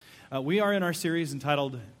We are in our series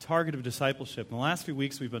entitled Target of Discipleship. In the last few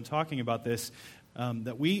weeks, we've been talking about this,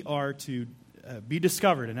 that we are to be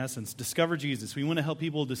discovered, in essence, discover Jesus. We want to help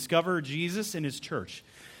people discover Jesus and His church.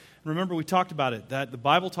 Remember, we talked about it, that the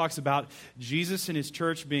Bible talks about Jesus and His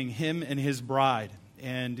church being Him and His bride.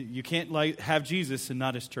 And you can't have Jesus and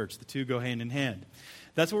not His church. The two go hand in hand.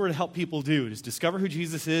 That's what we're to help people do, is discover who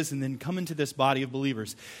Jesus is and then come into this body of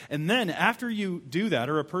believers. And then after you do that,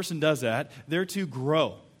 or a person does that, they're to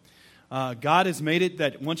grow. God has made it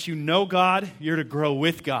that once you know God, you're to grow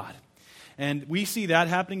with God. And we see that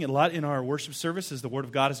happening a lot in our worship service as the Word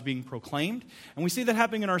of God is being proclaimed. And we see that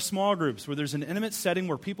happening in our small groups where there's an intimate setting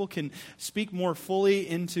where people can speak more fully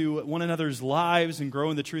into one another's lives and grow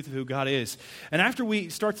in the truth of who God is. And after we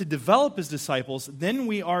start to develop as disciples, then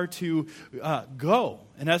we are to go.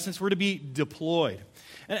 In essence, we're to be deployed.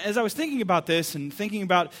 And as I was thinking about this and thinking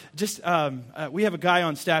about just, we have a guy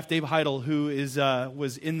on staff, Dave Heidel, who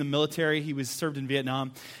was in the military. He was served in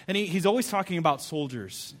Vietnam. And he's always talking about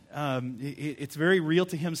soldiers. It's very real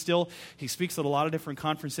to him still. He speaks at a lot of different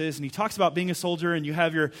conferences. And he talks about being a soldier, and you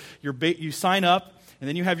have you sign up, and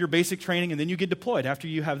then you have your basic training, and then you get deployed after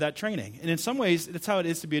you have that training. And in some ways, that's how it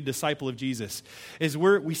is to be a disciple of Jesus, is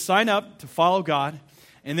we sign up to follow God,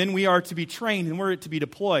 and then we are to be trained, and we're to be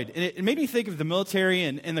deployed. And it made me think of the military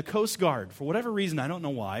and the Coast Guard. For whatever reason, I don't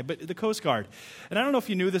know why, but the Coast Guard. And I don't know if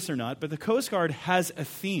you knew this or not, but the Coast Guard has a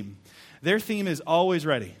theme. Their theme is always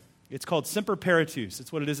ready. It's called Semper Paratus.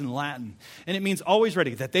 It's what it is in Latin. And it means always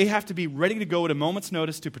ready, that they have to be ready to go at a moment's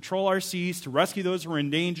notice to patrol our seas, to rescue those who are in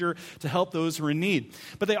danger, to help those who are in need.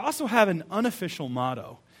 But they also have an unofficial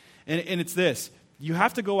motto. And it's this: you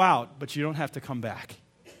have to go out, but you don't have to come back.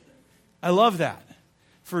 I love that.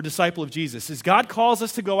 For a disciple of Jesus, is God calls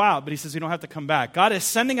us to go out, but He says we don't have to come back. God is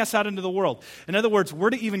sending us out into the world. In other words,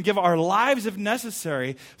 we're to even give our lives if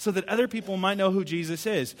necessary so that other people might know who Jesus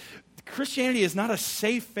is. Christianity is not a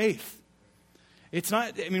safe faith. It's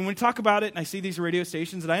not, when we talk about it, and I see these radio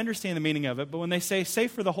stations, and I understand the meaning of it, but when they say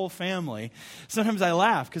safe for the whole family, sometimes I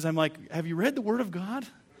laugh because I'm like, have you read the Word of God?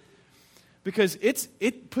 Because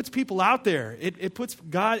it puts people out there. It puts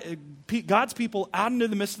God's people out into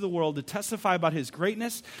the midst of the world to testify about His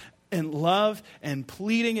greatness and love and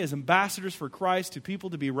pleading as ambassadors for Christ to people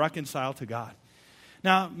to be reconciled to God.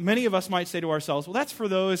 Now, many of us might say to ourselves, well, that's for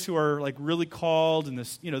those who are like really called and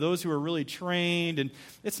those who are really trained, and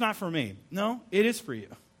it's not for me. No, it is for you.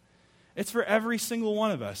 It's for every single one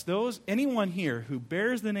of us. Anyone here who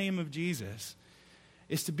bears the name of Jesus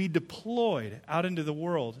is to be deployed out into the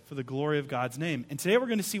world for the glory of God's name. And today we're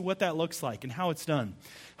going to see what that looks like and how it's done,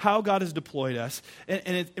 how God has deployed us.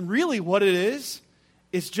 And really what it is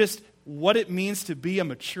just what it means to be a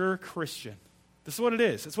mature Christian. This is what it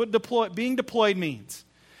is. It's what being deployed means.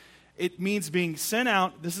 It means being sent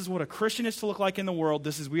out. This is what a Christian is to look like in the world.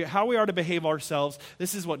 This is how we are to behave ourselves.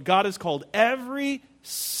 This is what God has called every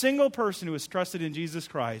single person who has trusted in Jesus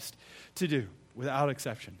Christ to do, without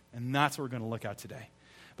exception. And that's what we're going to look at today.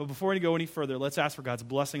 But before we go any further, let's ask for God's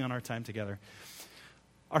blessing on our time together.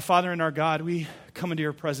 Our Father and our God, we come into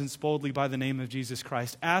your presence boldly by the name of Jesus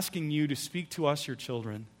Christ, asking you to speak to us, your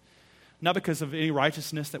children, not because of any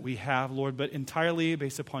righteousness that we have, Lord, but entirely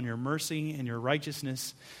based upon your mercy and your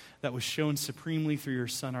righteousness that was shown supremely through your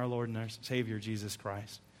Son, our Lord and our Savior, Jesus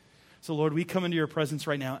Christ. So, Lord, we come into your presence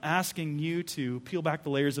right now, asking you to peel back the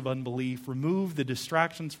layers of unbelief, remove the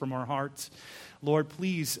distractions from our hearts. Lord,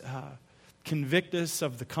 please convict us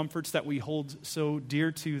of the comforts that we hold so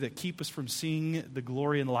dear to that keep us from seeing the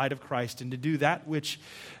glory and light of Christ and to do that which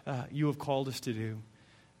you have called us to do.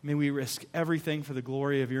 May we risk everything for the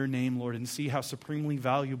glory of your name, Lord, and see how supremely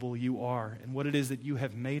valuable you are and what it is that you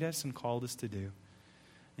have made us and called us to do.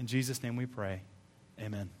 In Jesus' name we pray.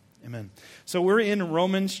 Amen. Amen. So we're in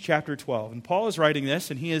Romans chapter 12, and Paul is writing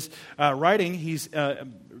this, and he is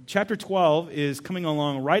chapter 12 is coming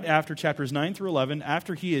along right after chapters 9 through 11,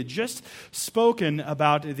 after he had just spoken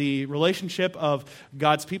about the relationship of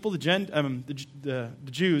God's people, the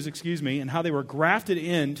Jews, and how they were grafted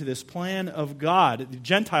into this plan of God. The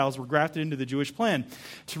Gentiles were grafted into the Jewish plan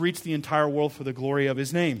to reach the entire world for the glory of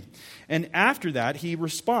his name. And after that, he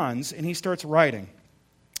responds, and he starts writing.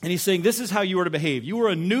 And he's saying, this is how you are to behave. You are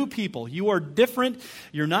a new people. You are different.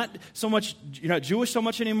 You're not Jewish so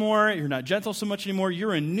much anymore. You're not Gentile so much anymore.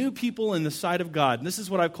 You're a new people in the sight of God. And this is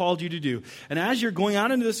what I've called you to do. And as you're going out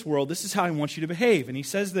into this world, this is how I want you to behave. And he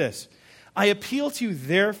says this: I appeal to you,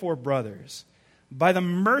 therefore, brothers, by the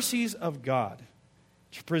mercies of God,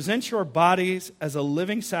 to present your bodies as a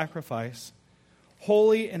living sacrifice,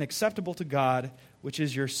 holy and acceptable to God, which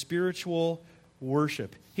is your spiritual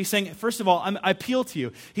worship. He's saying, first of all, I appeal to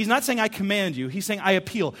you. He's not saying I command you. He's saying I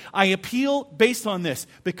appeal. I appeal based on this.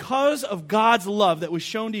 Because of God's love that was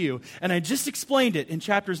shown to you, and I just explained it in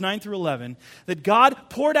chapters 9 through 11, that God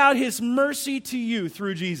poured out His mercy to you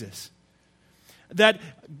through Jesus. That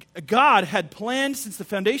God had planned since the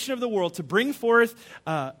foundation of the world to bring forth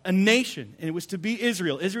a nation, and it was to be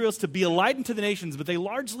Israel. Israel is to be a light unto the nations, but they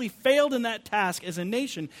largely failed in that task as a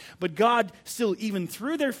nation. But God still, even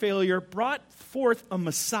through their failure, brought forth a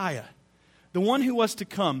Messiah, the one who was to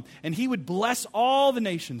come, and He would bless all the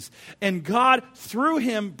nations. And God, through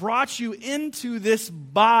Him, brought you into this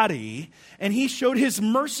body, and He showed His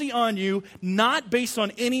mercy on you, not based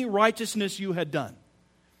on any righteousness you had done.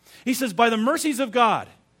 He says, by the mercies of God,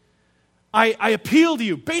 I appeal to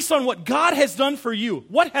you based on what God has done for you.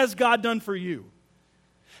 What has God done for you?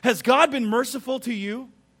 Has God been merciful to you?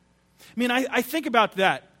 I mean, I think about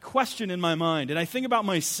that question in my mind, and I think about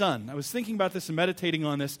my son. I was thinking about this and meditating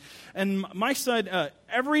on this. And my son,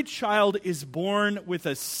 every child is born with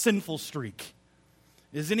a sinful streak,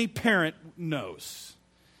 as any parent knows.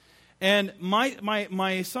 And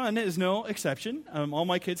my son is no exception. All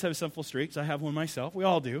my kids have sinful streaks. I have one myself. We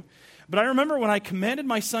all do. But I remember when I commanded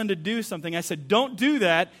my son to do something, I said, don't do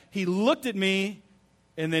that. He looked at me,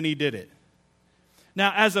 and then he did it.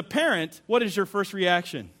 Now, as a parent, what is your first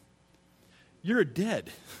reaction? You're dead.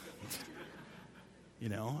 You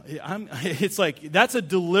know, it's like that's a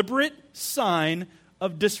deliberate sign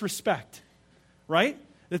of disrespect, right?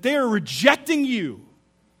 That they are rejecting you.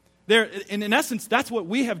 And in essence, that's what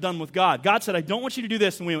we have done with God. God said, I don't want you to do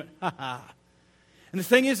this. And we went, ha ha. And the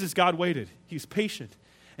thing is God waited. He was patient.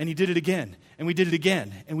 And He did it again. And we did it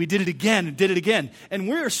again. And we did it again and did it again. And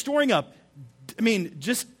we're storing up,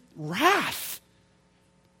 just wrath.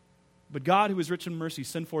 But God, who is rich in mercy,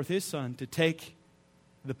 sent forth His Son to take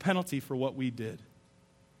the penalty for what we did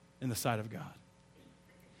in the sight of God.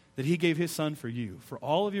 That He gave His Son for you, for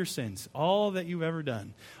all of your sins, all that you've ever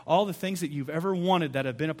done, all the things that you've ever wanted that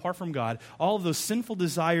have been apart from God, all of those sinful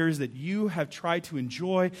desires that you have tried to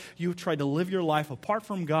enjoy, you have tried to live your life apart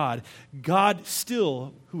from God. God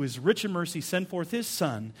still, who is rich in mercy, sent forth His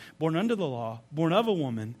Son, born under the law, born of a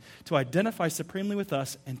woman, to identify supremely with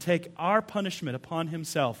us and take our punishment upon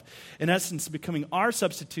Himself. In essence, becoming our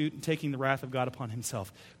substitute and taking the wrath of God upon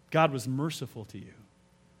Himself. God was merciful to you.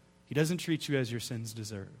 He doesn't treat you as your sins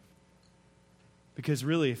deserve. Because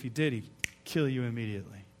really, if He did, He'd kill you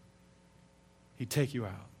immediately. He'd take you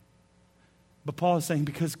out. But Paul is saying,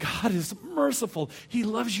 because God is merciful, He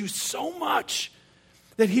loves you so much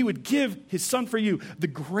that He would give His Son for you. The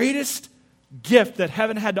greatest gift that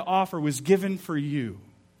heaven had to offer was given for you.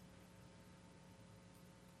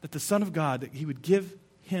 That the Son of God, that He would give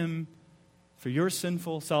Him for your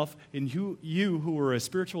sinful self, and you who were a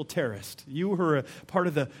spiritual terrorist, you who were a part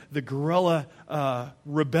of the guerrilla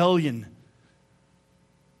rebellion,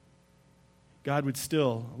 God would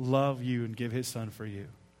still love you and give His Son for you.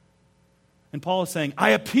 And Paul is saying,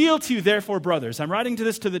 I appeal to you, therefore, brothers. I'm writing to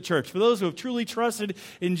this to the church, for those who have truly trusted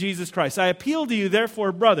in Jesus Christ. I appeal to you,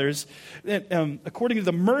 therefore, brothers, according to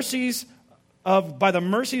by the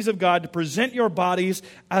mercies of God, to present your bodies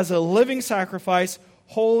as a living sacrifice,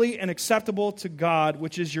 holy and acceptable to God,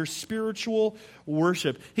 which is your spiritual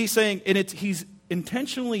worship. He's saying, and he's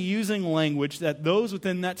intentionally using language that those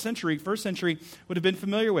within that century, first century, would have been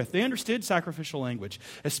familiar with. They understood sacrificial language,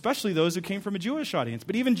 especially those who came from a Jewish audience.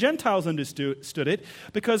 But even Gentiles understood it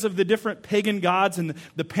because of the different pagan gods, and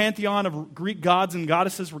the pantheon of Greek gods and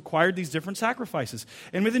goddesses required these different sacrifices.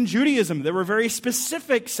 And within Judaism, there were very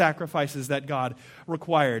specific sacrifices that God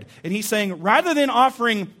required. And he's saying, rather than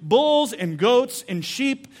offering bulls and goats and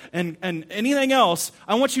sheep and anything else,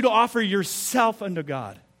 I want you to offer yourself unto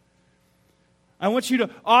God. I want you to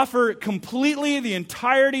offer completely the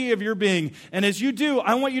entirety of your being. And as you do,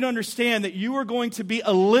 I want you to understand that you are going to be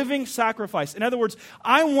a living sacrifice. In other words,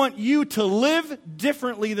 I want you to live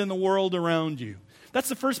differently than the world around you. That's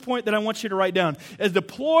the first point that I want you to write down. A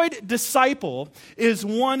deployed disciple is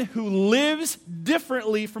one who lives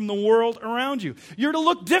differently from the world around you. You're to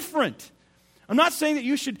look different. I'm not saying that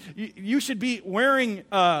you should be wearing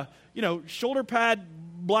shoulder pad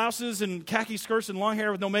blouses and khaki skirts and long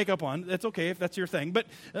hair with no makeup on. That's okay if that's your thing. But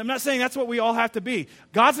I'm not saying that's what we all have to be.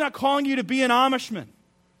 God's not calling you to be an Amishman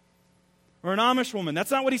or an Amish woman.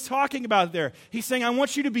 That's not what He's talking about there. He's saying, I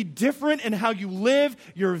want you to be different in how you live,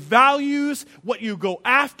 your values, what you go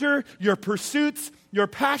after, your pursuits, your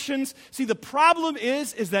passions. See, the problem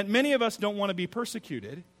is that many of us don't want to be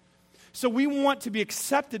persecuted, so we want to be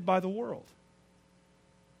accepted by the world.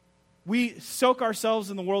 We soak ourselves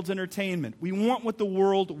in the world's entertainment. We want what the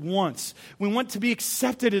world wants. We want to be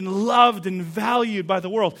accepted and loved and valued by the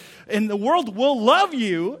world. And the world will love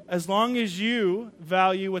you as long as you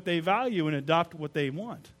value what they value and adopt what they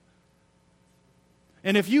want.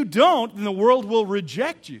 And if you don't, then the world will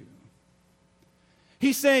reject you.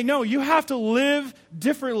 He's saying, no, you have to live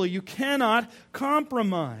differently. You cannot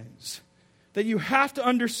compromise. That you have to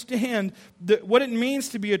understand what it means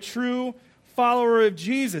to be a true follower of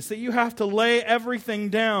Jesus. That you have to lay everything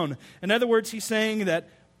down. In other words, he's saying that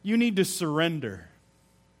you need to surrender.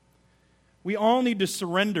 We all need to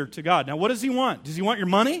surrender to God. Now, what does he want? Does he want your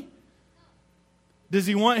money? Does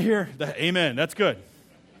he want amen, that's good.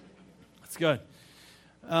 That's good.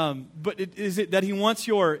 But is it that he wants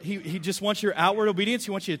he just wants your outward obedience?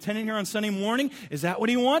 He wants you to attend in here on Sunday morning? Is that what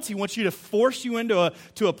he wants? He wants you to force you into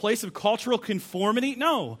a place of cultural conformity?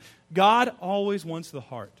 No. God always wants the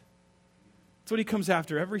heart. That's what he comes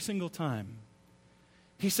after every single time.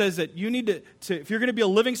 He says that you need to if you're going to be a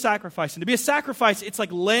living sacrifice, and to be a sacrifice, it's like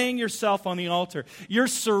laying yourself on the altar. You're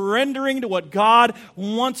surrendering to what God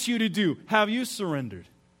wants you to do. Have you surrendered?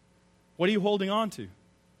 What are you holding on to?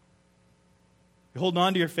 You hold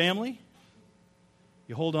on to your family?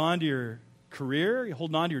 You hold on to your career? You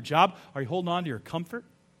hold on to your job? Are you holding on to your comfort?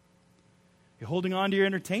 You're holding on to your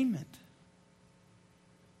entertainment?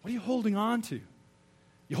 What are you holding on to?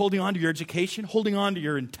 You're holding on to your education? Holding on to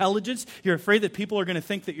your intelligence? You're afraid that people are going to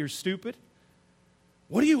think that you're stupid?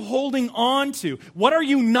 What are you holding on to? What are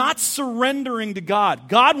you not surrendering to God?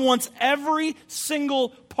 God wants every single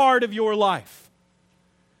part of your life.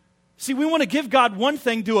 See, we want to give God one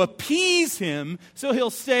thing to appease him so he'll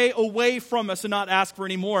stay away from us and not ask for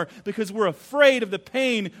any more because we're afraid of the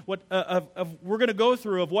pain we're going to go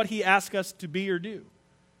through of what he asks us to be or do.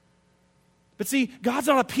 But see, God's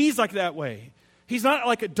not appeased like that way. He's not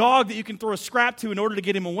like a dog that you can throw a scrap to in order to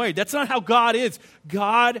get him away. That's not how God is.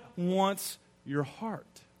 God wants your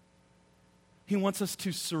heart. He wants us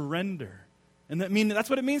to surrender. And that's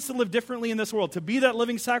what it means to live differently in this world. To be that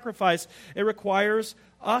living sacrifice, it requires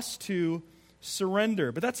us to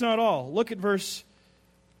surrender. But that's not all. Look at verse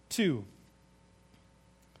 2.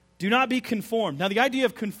 Do not be conformed. Now, the idea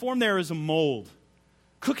of conform there is a mold.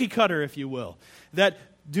 Cookie cutter, if you will. That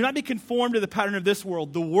do not be conformed to the pattern of this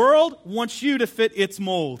world. The world wants you to fit its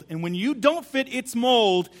mold. And when you don't fit its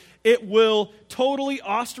mold, it will totally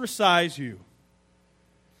ostracize you.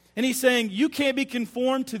 And he's saying, you can't be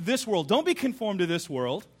conformed to this world. Don't be conformed to this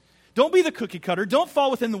world. Don't be the cookie cutter. Don't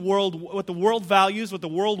fall within the world, what the world values, what the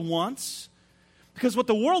world wants. Because what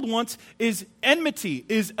the world wants is enmity,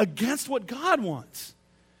 is against what God wants.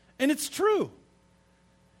 And it's true.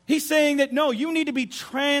 He's saying that, no, you need to be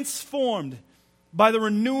transformed by the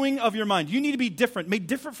renewing of your mind. You need to be different, made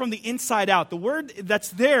different from the inside out. The word that's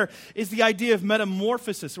there is the idea of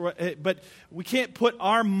metamorphosis, but we can't put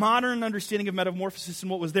our modern understanding of metamorphosis in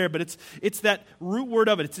what was there, but it's that root word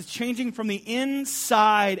of it. It's changing from the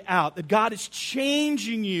inside out, that God is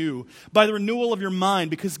changing you by the renewal of your mind,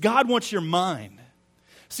 because God wants your mind.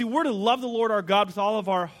 See, we're to love the Lord our God with all of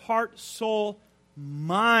our heart, soul,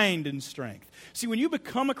 mind, and strength. See, when you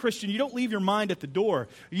become a Christian, you don't leave your mind at the door.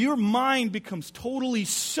 Your mind becomes totally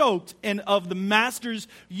soaked and of the Master's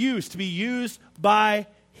use, to be used by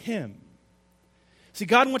him. See,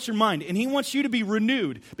 God wants your mind, and he wants you to be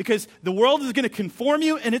renewed, because the world is going to conform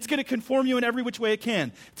you, and it's going to conform you in every which way it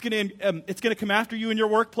can. It's going to come after you in your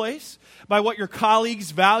workplace by what your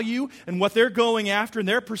colleagues value and what they're going after in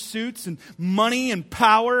their pursuits and money and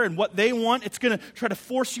power and what they want. It's going to try to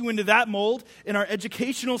force you into that mold. In our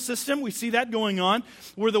educational system, we see that going on,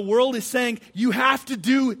 where the world is saying, you have to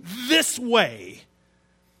do this way.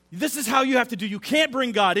 This is how you have to do. You can't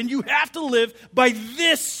bring God in. You have to live by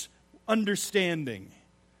this understanding.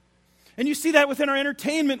 And you see that within our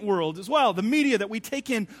entertainment world as well. The media that we take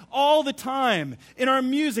in all the time, in our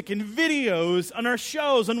music and videos, on our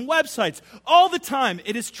shows, on websites, all the time.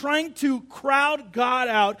 It is trying to crowd God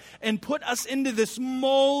out and put us into this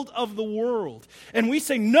mold of the world. And we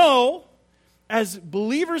say, no, as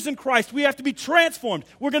believers in Christ, we have to be transformed.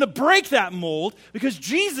 We're going to break that mold because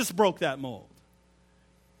Jesus broke that mold.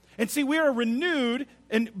 And see, we are renewed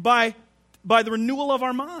by the renewal of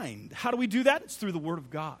our mind. How do we do that? It's through the Word of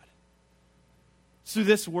God. It's through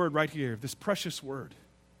this word right here, this precious word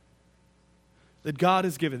that God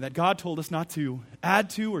has given, that God told us not to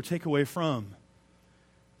add to or take away from,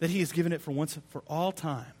 that he has given it for once for all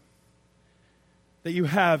time. That you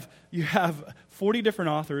have 40 different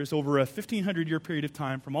authors over a 1,500-year period of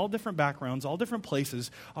time from all different backgrounds, all different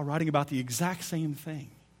places, all writing about the exact same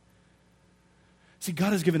thing. See,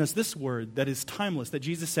 God has given us this word that is timeless, that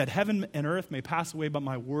Jesus said, heaven and earth may pass away, but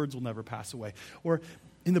my words will never pass away. Or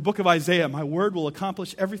in the book of Isaiah, my word will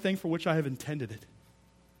accomplish everything for which I have intended it.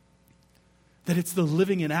 That it's the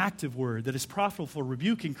living and active word that is profitable for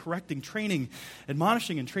rebuking, correcting, training,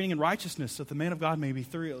 admonishing, and training in righteousness, so that the man of God may be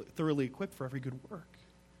thoroughly equipped for every good work.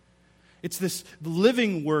 It's this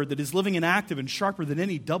living word that is living and active and sharper than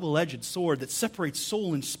any double-edged sword that separates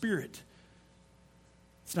soul and spirit.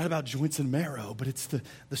 It's not about joints and marrow, but it's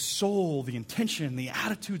the soul, the intention, the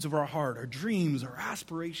attitudes of our heart, our dreams, our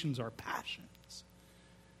aspirations, our passions.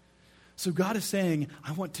 So God is saying,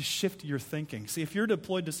 I want to shift your thinking. See, if you're a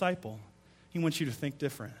deployed disciple, He wants you to think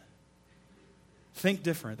different. Think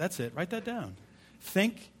different. That's it. Write that down.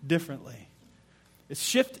 Think differently. It's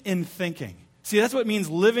shift in thinking. See, that's what it means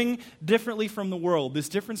living differently from the world. This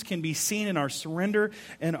difference can be seen in our surrender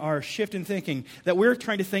and our shift in thinking, that we're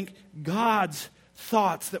trying to think God's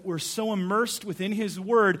thoughts, that we're so immersed within His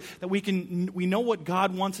Word that we know what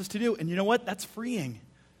God wants us to do. And you know what? That's freeing.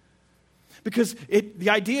 Because the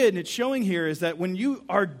idea, and it's showing here, is that when you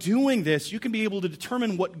are doing this, you can be able to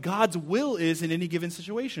determine what God's will is in any given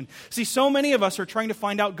situation. See, so many of us are trying to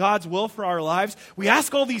find out God's will for our lives. We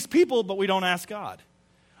ask all these people, but we don't ask God.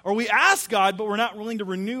 Or we ask God, but we're not willing to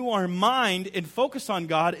renew our mind and focus on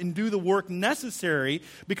God and do the work necessary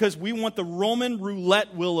because we want the Roman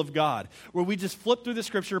roulette will of God, where we just flip through the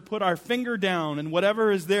Scripture, put our finger down, and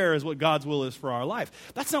whatever is there is what God's will is for our life.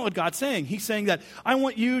 That's not what God's saying. He's saying that I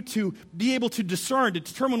want you to be able to discern, to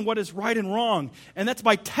determine what is right and wrong. And that's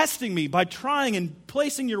by testing me, by trying and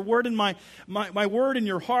placing your word in my word in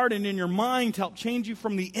your heart and in your mind to help change you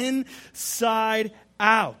from the inside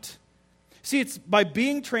out. See, it's by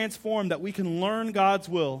being transformed that we can learn God's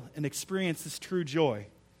will and experience this true joy.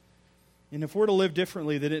 And if we're to live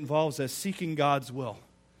differently, that it involves us seeking God's will.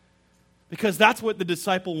 Because that's what the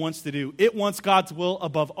disciple wants to do. It wants God's will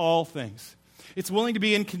above all things. It's willing to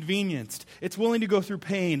be inconvenienced. It's willing to go through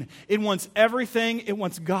pain. It wants everything. It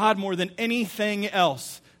wants God more than anything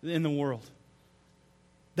else in the world.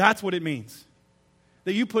 That's what it means.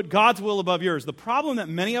 That you put God's will above yours. The problem that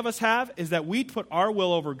many of us have is that we put our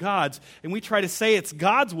will over God's, and we try to say it's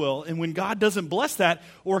God's will, and when God doesn't bless that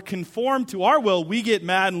or conform to our will, we get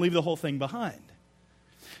mad and leave the whole thing behind.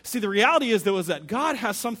 See, the reality is, though, is that God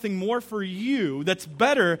has something more for you that's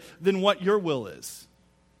better than what your will is.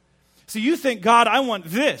 So you think, God, I want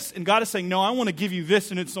this, and God is saying, no, I want to give you this,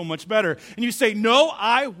 and it's so much better. And you say, no,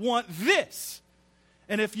 I want this.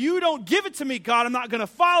 And if you don't give it to me, God, I'm not going to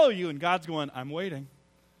follow you. And God's going, I'm waiting.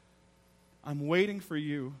 I'm waiting for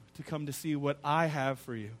you to come to see what I have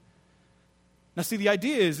for you. Now, see, the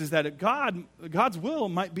idea is that God's will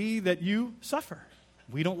might be that you suffer.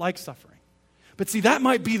 We don't like suffering. But see, that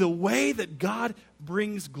might be the way that God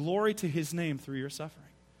brings glory to His name through your suffering.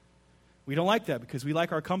 We don't like that because we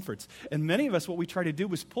like our comforts. And many of us, what we try to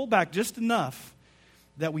do is pull back just enough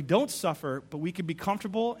that we don't suffer, but we can be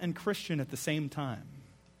comfortable and Christian at the same time.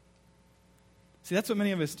 See, that's what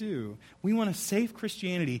many of us do. We want a safe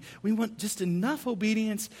Christianity. We want just enough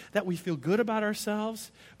obedience that we feel good about ourselves,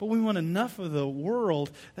 but we want enough of the world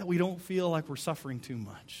that we don't feel like we're suffering too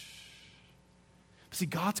much. But see,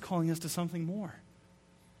 God's calling us to something more,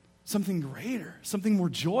 something greater, something more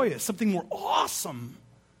joyous, something more awesome.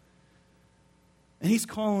 And He's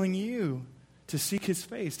calling you to seek His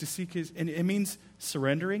face, to seek His, and it means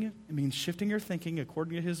surrendering it. It means shifting your thinking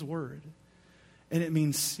according to His word. And it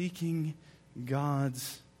means seeking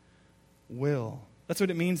God's will. That's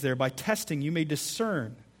what it means there. By testing, you may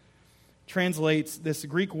discern. Translates this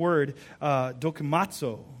Greek word,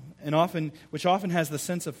 dokimazo, which often has the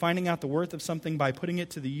sense of finding out the worth of something by putting it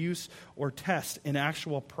to the use or test in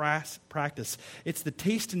actual practice. It's the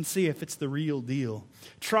taste and see if it's the real deal.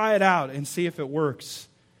 Try it out and see if it works.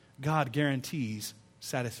 God guarantees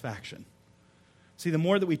satisfaction. See, the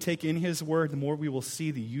more that we take in His word, the more we will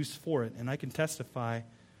see the use for it. And I can testify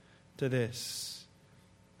to this.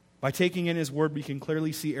 By taking in His word, we can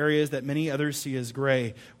clearly see areas that many others see as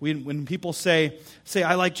gray. When people say,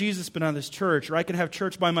 I like Jesus, but not this church, or I can have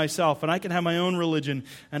church by myself, and I can have my own religion,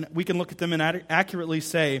 and we can look at them and accurately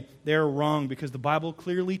say they're wrong, because the Bible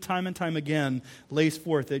clearly, time and time again, lays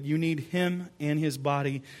forth that you need Him and His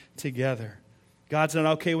body together. God's not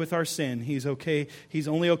okay with our sin. He's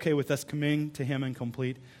only okay with us coming to Him in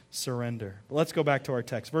complete surrender. But let's go back to our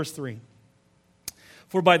text. Verse 3.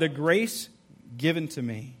 For by the grace given to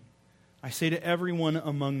me, I say to everyone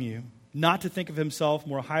among you, not to think of himself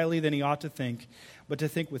more highly than he ought to think, but to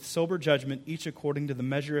think with sober judgment, each according to the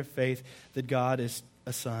measure of faith that God has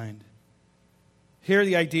assigned. Here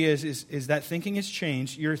the idea is that thinking has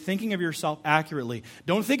changed. You're thinking of yourself accurately.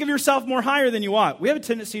 Don't think of yourself more higher than you ought. We have a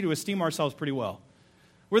tendency to esteem ourselves pretty well.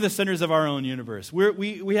 We're the centers of our own universe.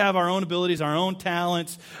 We have our own abilities, our own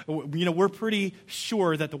talents. We're pretty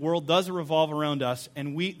sure that the world does revolve around us,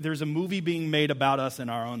 and there's a movie being made about us in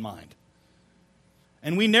our own mind.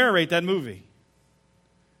 And we narrate that movie.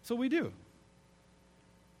 So we do.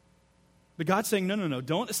 But God's saying, no.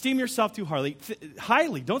 Don't esteem yourself too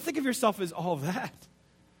highly. Don't think of yourself as all of that.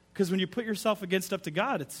 Because when you put yourself against up to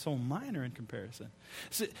God, it's so minor in comparison.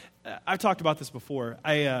 So, I've talked about this before.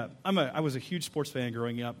 I was a huge sports fan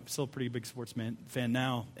growing up. I'm still a pretty big sports fan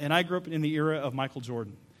now. And I grew up in the era of Michael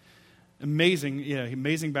Jordan.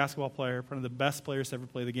 Amazing basketball player, one of the best players to ever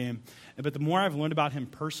play the game. But the more I've learned about him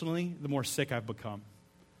personally, the more sick I've become.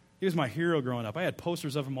 He was my hero growing up. I had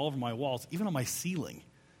posters of him all over my walls, even on my ceiling.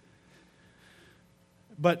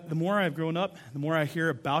 But the more I've grown up, the more I hear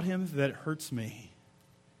about him, that it hurts me.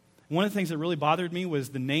 One of the things that really bothered me was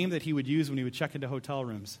the name that he would use when he would check into hotel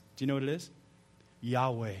rooms. Do you know what it is?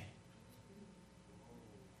 Yahweh.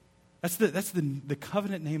 That's the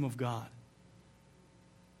covenant name of God.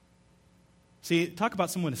 See, talk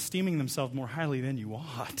about someone esteeming themselves more highly than you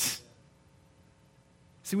ought.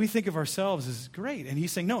 See, we think of ourselves as great. And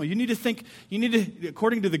he's saying, no, you need to,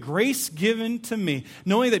 according to the grace given to me,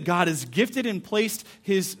 knowing that God has gifted and placed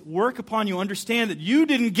his work upon you, understand that you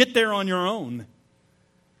didn't get there on your own.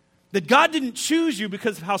 That God didn't choose you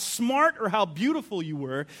because of how smart or how beautiful you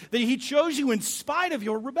were. That he chose you in spite of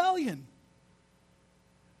your rebellion.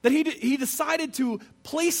 That he decided to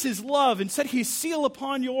place his love and set his seal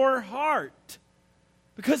upon your heart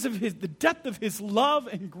because of the depth of his love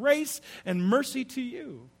and grace and mercy to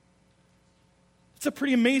you. It's a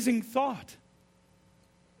pretty amazing thought.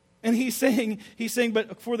 And he's saying,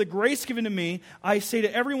 but for the grace given to me, I say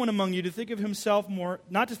to everyone among you to think of himself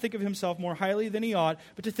not to think of himself more highly than he ought,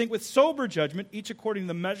 but to think with sober judgment, each according to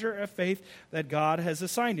the measure of faith that God has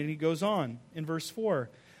assigned. And he goes on in verse 4.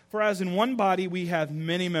 For as in one body we have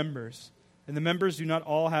many members, and the members do not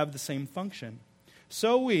all have the same function.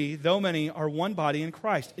 So we, though many, are one body in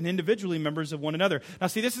Christ, and individually members of one another. Now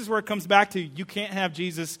see, this is where it comes back to you can't have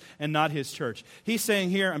Jesus and not his church. He's saying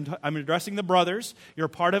here, I'm addressing the brothers, you're a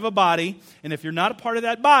part of a body, and if you're not a part of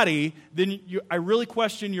that body, then I really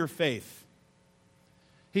question your faith.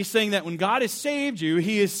 He's saying that when God has saved you,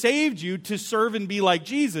 he has saved you to serve and be like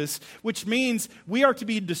Jesus, which means we are to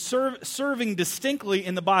be serving distinctly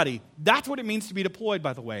in the body. That's what it means to be deployed,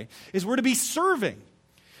 by the way, is we're to be serving.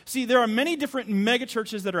 See, there are many different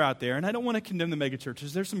megachurches that are out there, and I don't want to condemn the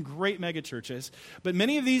megachurches. There's some great megachurches, but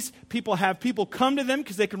many of these people have people come to them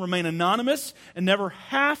because they can remain anonymous and never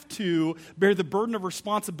have to bear the burden of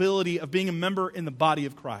responsibility of being a member in the body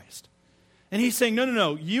of Christ. And he's saying,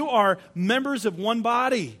 no, you are members of one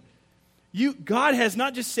body. God has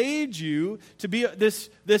not just saved you to be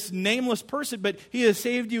this nameless person, but he has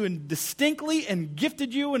saved you and distinctly and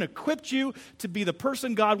gifted you and equipped you to be the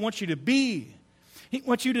person God wants you to be. He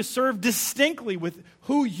wants you to serve distinctly with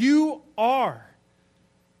who you are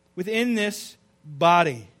within this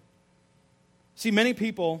body. See, many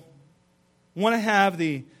people want to have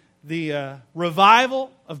the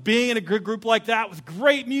revival of being in a good group like that with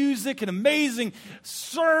great music and amazing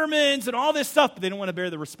sermons and all this stuff, but they don't want to bear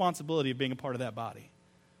the responsibility of being a part of that body.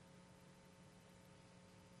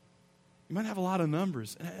 You might have a lot of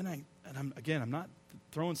numbers, and I'm not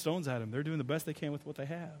throwing stones at them. They're doing the best they can with what they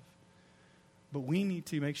have. But we need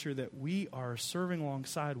to make sure that we are serving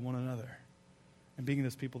alongside one another and being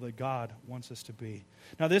those people that God wants us to be.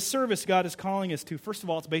 Now, this service God is calling us to, first of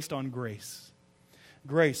all, it's based on grace.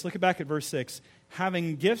 Grace. Look back at verse 6.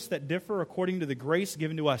 Having gifts that differ according to the grace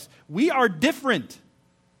given to us. We are different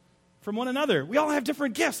from one another. We all have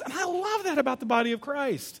different gifts. And I love that about the body of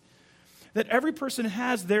Christ. That every person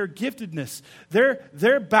has their giftedness,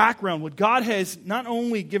 their background, what God has not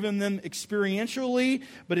only given them experientially,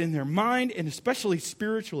 but in their mind and especially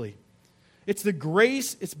spiritually. It's the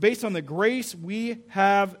grace, it's based on the grace we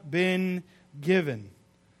have been given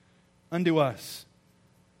unto us.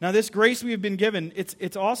 Now, this grace we have been given,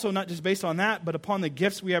 it's also not just based on that, but upon the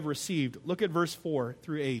gifts we have received. Look at verse 4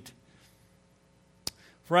 through 8.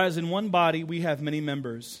 For as in one body we have many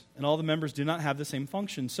members, and all the members do not have the same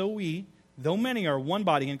function, so we, though many, are one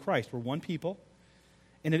body in Christ. We're one people,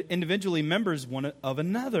 and individually members one of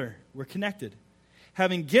another. We're connected.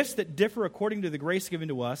 Having gifts that differ according to the grace given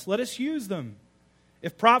to us, let us use them.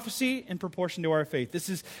 If prophecy, in proportion to our faith.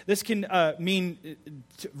 This can mean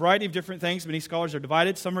a variety of different things. Many scholars are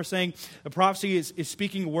divided. Some are saying a prophecy is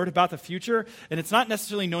speaking a word about the future, and it's not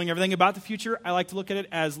necessarily knowing everything about the future. I like to look at it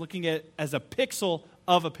as looking at it as a pixel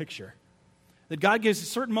of a picture. That God gives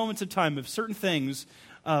certain moments of time of certain things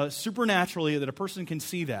supernaturally that a person can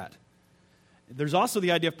see that. There's also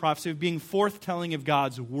the idea of prophecy of being forthtelling of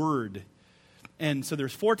God's word. And so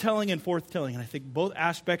there's foretelling and forthtelling, and I think both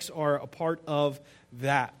aspects are a part of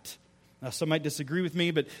that. Now, some might disagree with me,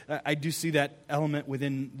 but I do see that element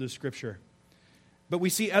within the Scripture. But we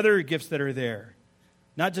see other gifts that are there.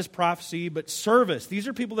 Not just prophecy, but service. These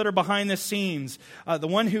are people that are behind the scenes. The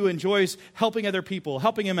one who enjoys helping other people,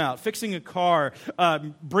 helping them out, fixing a car,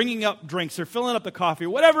 bringing up drinks or filling up the coffee, or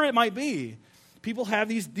whatever it might be. People have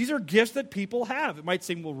these. These are gifts that people have. It might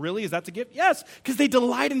seem, well, really, is that a gift? Yes, because they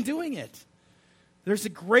delight in doing it. There's a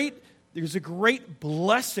great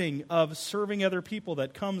blessing of serving other people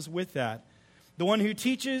that comes with that. The one who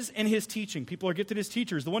teaches in his teaching. People are gifted as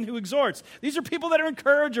teachers. The one who exhorts. These are people that are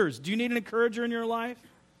encouragers. Do you need an encourager in your life?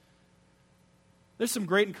 There's some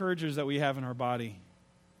great encouragers that we have in our body.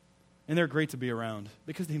 And they're great to be around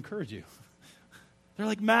because they encourage you. They're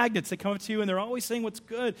like magnets. They come up to you and they're always saying what's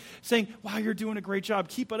good. Saying, wow, you're doing a great job.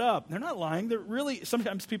 Keep it up. They're not lying. They're really,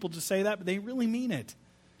 sometimes people just say that, but they really mean it.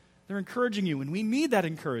 They're encouraging you, and we need that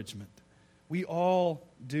encouragement. We all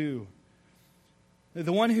do.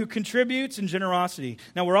 The one who contributes in generosity.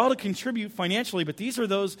 Now, we're all to contribute financially, but these are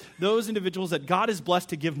those individuals that God is blessed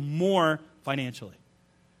to give more financially.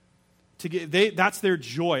 That's their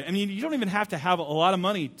joy. I mean, you don't even have to have a lot of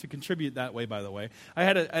money to contribute that way, by the way. I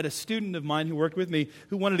had a student of mine who worked with me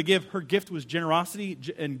who wanted to give. Her gift was generosity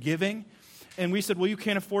and giving. And we said, well, you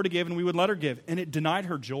can't afford to give, and we would let her give. And it denied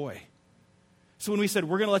her joy. So when we said,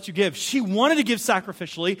 we're going to let you give, she wanted to give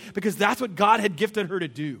sacrificially because that's what God had gifted her to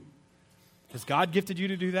do. Has God gifted you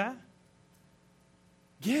to do that?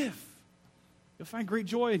 Give. You'll find great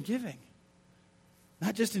joy in giving.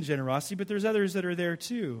 Not just in generosity, but there's others that are there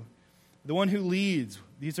too. The one who leads.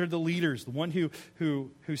 These are the leaders. The one who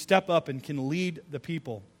step up and can lead the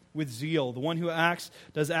people with zeal. The one who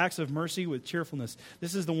does acts of mercy with cheerfulness.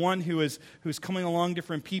 This is the one who's coming along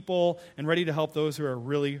different people and ready to help those who are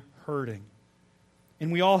really hurting.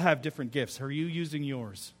 And we all have different gifts. Are you using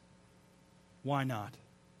yours? Why not?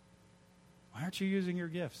 Why aren't you using your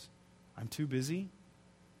gifts? I'm too busy.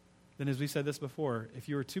 Then as we said this before, if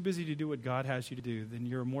you are too busy to do what God has you to do, then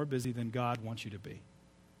you're more busy than God wants you to be.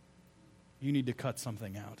 You need to cut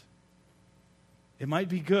something out. It might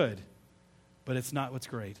be good, but it's not what's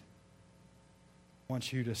great. I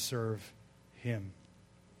want you to serve Him.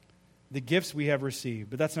 The gifts we have received,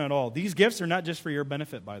 but that's not all. These gifts are not just for your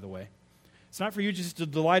benefit, by the way. It's not for you just to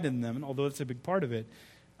delight in them, although it's a big part of it.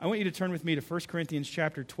 I want you to turn with me to 1 Corinthians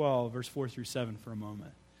chapter 12, verse 4 through 7 for a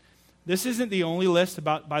moment. This isn't the only list,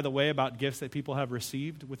 by the way, about gifts that people have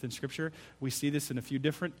received within Scripture. We see this in a few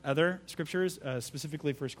different other Scriptures,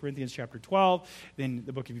 specifically 1 Corinthians chapter 12, then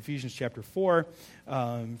the book of Ephesians chapter 4.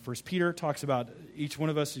 1 Peter talks about each one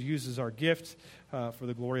of us uses our gift for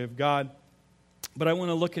the glory of God. But I want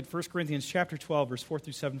to look at 1 Corinthians chapter 12, verse 4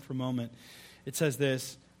 through 7 for a moment. It says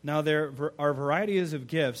this, now there are varieties of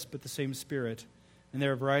gifts, but the same Spirit. And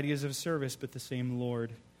there are varieties of service, but the same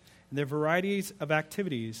Lord. And there are varieties of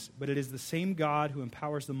activities, but it is the same God who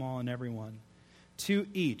empowers them all and everyone. To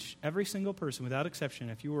each, every single person, without exception,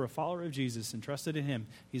 if you were a follower of Jesus and trusted in Him,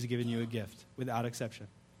 He's given you a gift, without exception.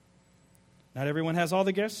 Not everyone has all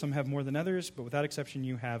the gifts. Some have more than others, but without exception,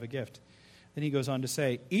 you have a gift. Then he goes on to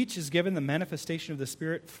say, each is given the manifestation of the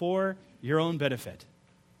Spirit for your own benefit.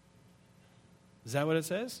 Is that what it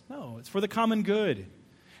says? No, it's for the common good.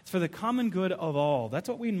 It's for the common good of all. That's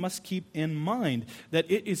what we must keep in mind, that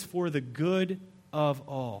it is for the good of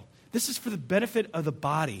all. This is for the benefit of the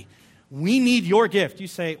body. We need your gift. You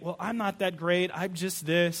say, well, I'm not that great. I'm just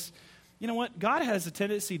this. You know what? God has a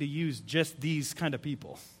tendency to use just these kind of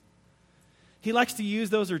people. He likes to use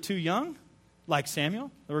those who are too young, like Samuel,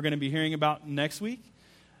 that we're going to be hearing about next week.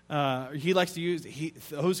 He likes to use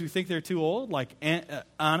those who think they're too old, like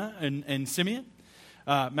Anna and Simeon.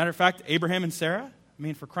 Matter of fact, Abraham and Sarah. I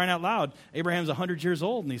mean, for crying out loud, Abraham's 100 years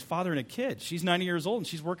old and he's fathering a kid. She's 90 years old and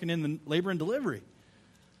she's working in the labor and delivery.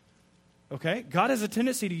 Okay? God has a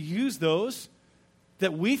tendency to use those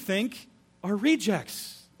that we think are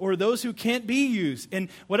rejects or those who can't be used. And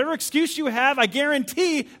whatever excuse you have, I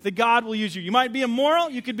guarantee that God will use you. You might be immoral,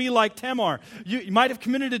 you could be like Tamar. You might have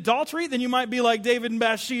committed adultery, then you might be like David and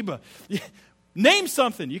Bathsheba. Name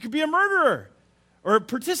something. You could be a murderer or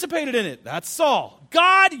participated in it. That's Saul.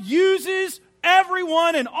 God uses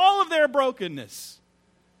everyone and all of their brokenness.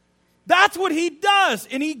 That's what He does,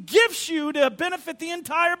 and He gifts you to benefit the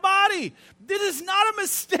entire body. It is not a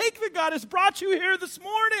mistake that God has brought you here this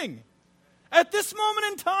morning, at this moment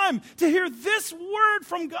in time, to hear this word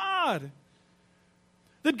from God.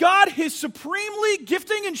 That God is supremely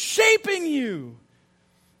gifting and shaping you,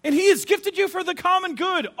 and He has gifted you for the common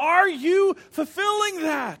good. Are you fulfilling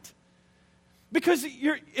that? Because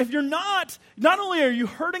if you're not only are you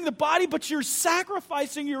hurting the body, but you're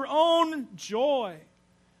sacrificing your own joy.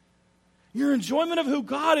 Your enjoyment of who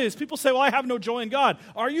God is. People say, well, I have no joy in God.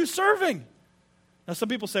 Are you serving? Now, some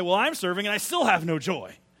people say, well, I'm serving and I still have no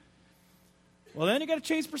joy. Well, then you got to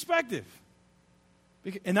change perspective.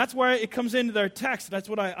 And that's why it comes into their text. That's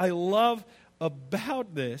what I love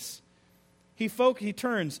about this. He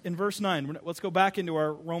turns in verse 9. Let's go back into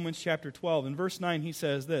our Romans chapter 12. In verse 9, he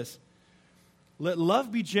says this. Let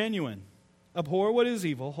love be genuine. Abhor what is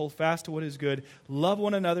evil. Hold fast to what is good. Love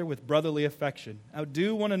one another with brotherly affection.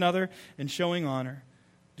 Outdo one another in showing honor.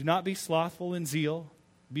 Do not be slothful in zeal.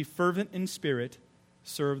 Be fervent in spirit.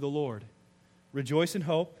 Serve the Lord. Rejoice in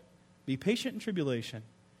hope. Be patient in tribulation.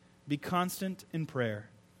 Be constant in prayer.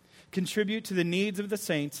 Contribute to the needs of the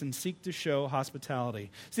saints and seek to show hospitality.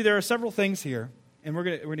 See, there are several things here, and we're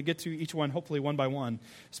going to get to each one, hopefully one by one,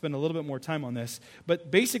 spend a little bit more time on this. But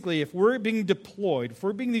basically, if we're being deployed, if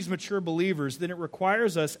we're being these mature believers, then it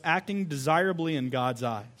requires us acting desirably in God's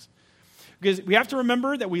eyes. Because we have to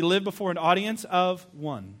remember that we live before an audience of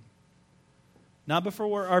one. Not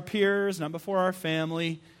before our peers, not before our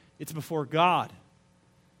family. It's before God.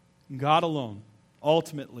 God alone,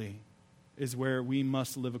 ultimately, is where we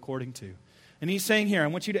must live according to. And he's saying here, I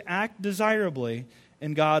want you to act desirably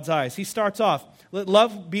in God's eyes. He starts off, let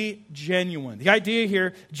love be genuine. The idea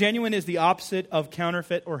here, genuine is the opposite of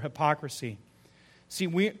counterfeit or hypocrisy. See,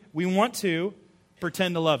 we want to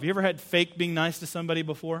pretend to love. You ever had fake being nice to somebody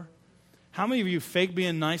before? How many of you fake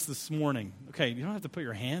being nice this morning? Okay, you don't have to put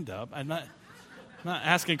your hand up. I'm not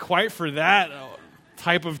asking quite for that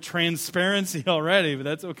type of transparency already, but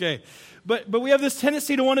that's okay. But we have this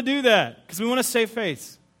tendency to want to do that because we want to save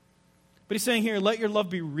face. But he's saying here, let your love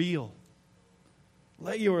be real.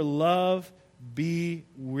 Let your love be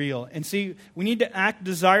real. And see, we need to act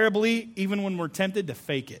desirably even when we're tempted to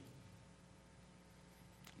fake it.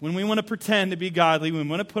 When we want to pretend to be godly, when we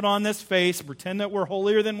want to put on this face and pretend that we're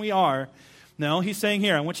holier than we are. No, he's saying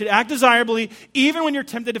here, I want you to act desirably even when you're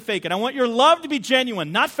tempted to fake it. I want your love to be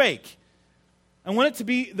genuine, not fake. I want it to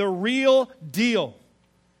be the real deal.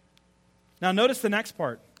 Now notice the next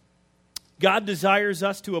part. God desires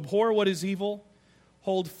us to abhor what is evil,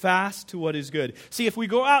 hold fast to what is good. See, if we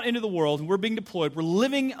go out into the world and we're being deployed, we're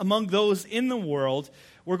living among those in the world,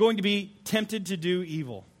 we're going to be tempted to do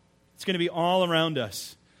evil. It's going to be all around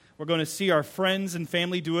us. We're going to see our friends and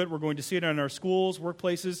family do it. We're going to see it in our schools,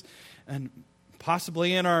 workplaces, and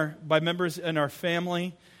possibly by members in our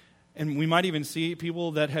family. And we might even see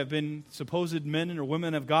people that have been supposed men or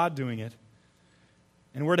women of God doing it.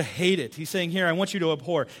 And we're to hate it. He's saying here, I want you to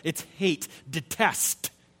abhor. It's hate,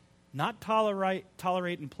 detest, not tolerate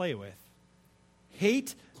and play with.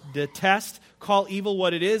 Hate, detest, call evil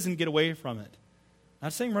what it is and get away from it.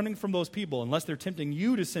 Not saying running from those people unless they're tempting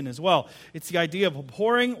you to sin as well. It's the idea of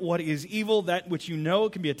abhorring what is evil, that which you know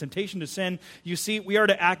can be a temptation to sin. You see, we are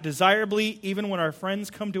to act desirably even when our friends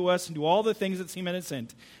come to us and do all the things that seem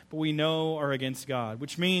innocent, but we know are against God,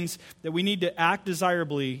 which means that we need to act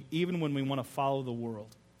desirably even when we want to follow the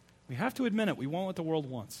world. We have to admit it. We want what the world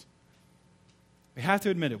wants. We have to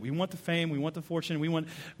admit it. We want the fame, we want the fortune, we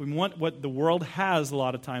want what the world has a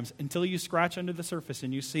lot of times until you scratch under the surface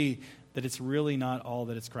and you see that it's really not all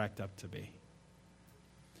that it's cracked up to be.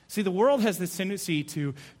 See, the world has this tendency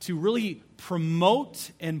to really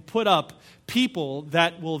promote and put up people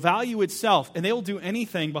that will value itself, and they will do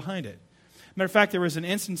anything behind it. Matter of fact, there was an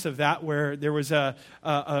instance of that where there was a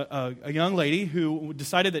young lady who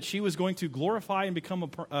decided that she was going to glorify and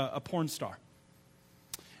become a porn star.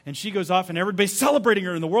 And she goes off and everybody's celebrating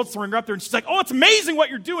her and the world's throwing her up there. And she's like, oh, it's amazing what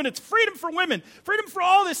you're doing. It's freedom for women. Freedom for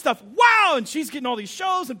all this stuff. Wow. And she's getting all these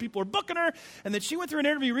shows and people are booking her. And then she went through an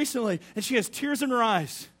interview recently and she has tears in her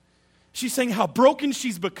eyes. She's saying how broken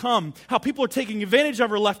she's become, how people are taking advantage of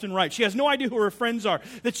her left and right. She has no idea who her friends are,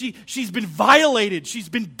 that she's been violated. She's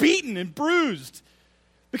been beaten and bruised.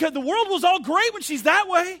 Because the world was all great when she's that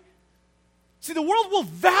way. See, the world will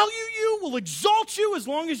value you, will exalt you as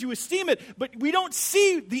long as you esteem it, but we don't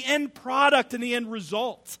see the end product and the end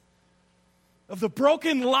result of the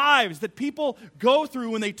broken lives that people go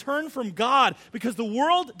through when they turn from God because the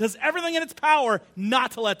world does everything in its power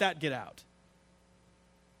not to let that get out.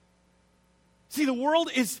 See, the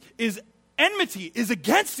world is enmity, is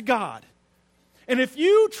against God. And if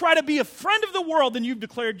you try to be a friend of the world, then you've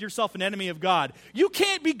declared yourself an enemy of God. You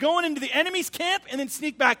can't be going into the enemy's camp and then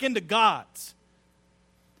sneak back into God's.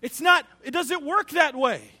 It doesn't work that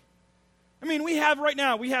way. I mean, we have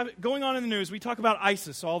going on in the news, we talk about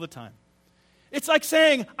ISIS all the time. It's like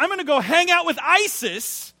saying, I'm going to go hang out with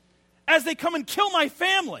ISIS as they come and kill my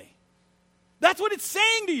family. That's what it's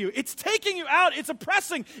saying to you. It's taking you out. It's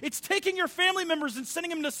oppressing. It's taking your family members and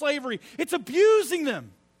sending them into slavery. It's abusing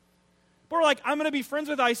them. But we're like, I'm going to be friends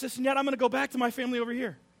with ISIS, and yet I'm going to go back to my family over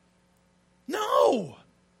here. No.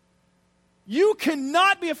 You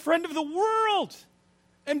cannot be a friend of the world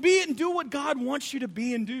and be and do what God wants you to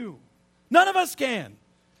be and do. None of us can.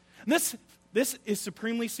 And this is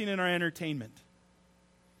supremely seen in our entertainment,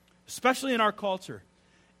 especially in our culture.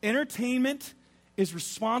 Entertainment is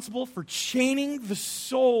responsible for chaining the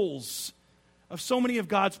souls of so many of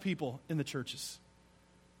God's people in the churches.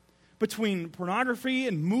 Between pornography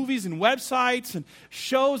and movies and websites and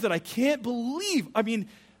shows that I can't believe.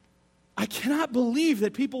 I cannot believe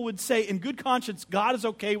that people would say in good conscience, God is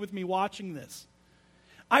okay with me watching this.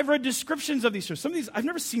 I've read descriptions of these shows. Some of these, I've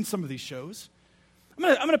never seen some of these shows. I'm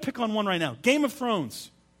going to pick on one right now. Game of Thrones.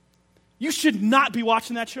 You should not be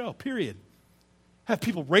watching that show, period. Have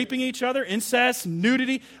people raping each other, incest,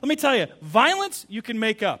 nudity. Let me tell you, violence you can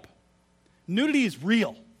make up. Nudity is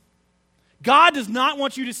real. God does not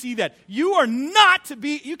want you to see that. You are not to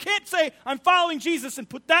be, you can't say, I'm following Jesus and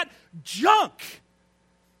put that junk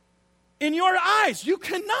in your eyes. You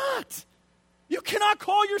cannot. You cannot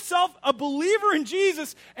call yourself a believer in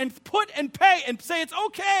Jesus and put and pay and say it's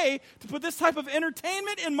okay to put this type of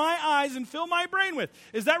entertainment in my eyes and fill my brain with.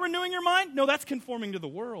 Is that renewing your mind? No, that's conforming to the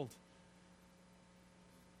world.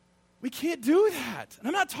 We can't do that. And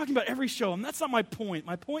I'm not talking about every show. And that's not my point.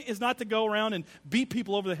 My point is not to go around and beat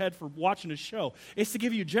people over the head for watching a show. It's to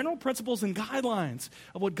give you general principles and guidelines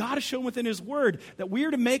of what God has shown within His Word, that we are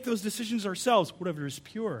to make those decisions ourselves, whatever is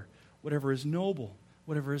pure, whatever is noble,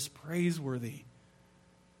 whatever is praiseworthy.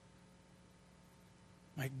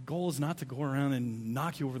 My goal is not to go around and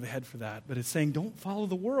knock you over the head for that, but it's saying don't follow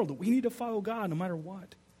the world. We need to follow God no matter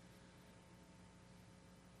what.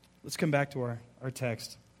 Let's come back to our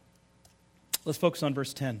text. Let's focus on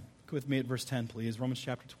verse 10. Go with me at verse 10, please. Romans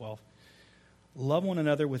chapter 12. Love one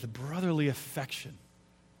another with brotherly affection.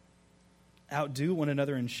 Outdo one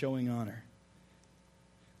another in showing honor.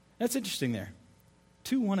 That's interesting there.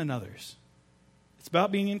 To one another's. It's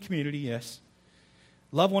about being in community, yes.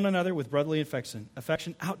 Love one another with brotherly affection.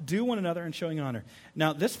 Outdo one another in showing honor.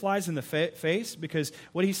 Now, this flies in the face because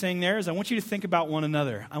what he's saying there is I want you to think about one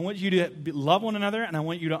another. I want you to love one another, and I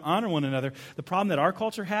want you to honor one another. The problem that our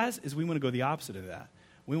culture has is we want to go the opposite of that.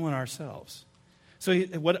 We want ourselves. So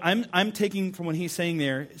what I'm taking from what he's saying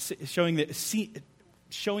there, showing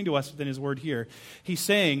to us within his word here, he's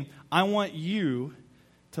saying, I want you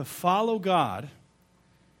to follow God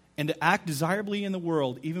and to act desirably in the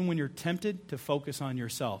world, even when you're tempted to focus on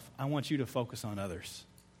yourself. I want you to focus on others.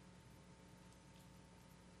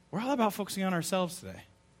 We're all about focusing on ourselves today.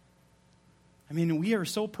 I mean, we are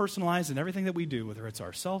so personalized in everything that we do, whether it's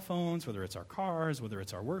our cell phones, whether it's our cars, whether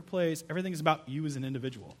it's our workplace. Everything is about you as an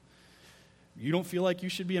individual. You don't feel like you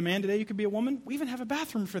should be a man today, you could be a woman. We even have a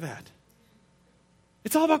bathroom for that.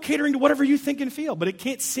 It's all about catering to whatever you think and feel, but it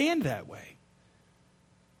can't stand that way.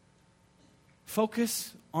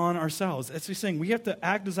 Focus on ourselves. As we're saying, we have to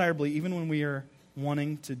act desirably even when we are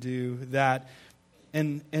wanting to do that.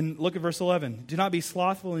 And look at verse 11. Do not be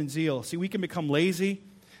slothful in zeal. See, we can become lazy,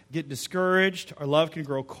 get discouraged. Our love can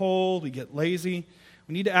grow cold. We get lazy.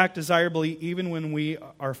 We need to act desirably even when we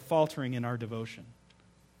are faltering in our devotion.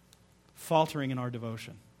 Faltering in our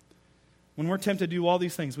devotion. When we're tempted to do all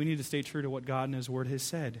these things, we need to stay true to what God and His Word has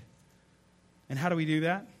said. And how do we do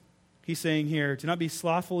that? He's saying here, do not be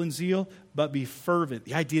slothful in zeal, but be fervent.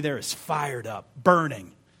 The idea there is fired up,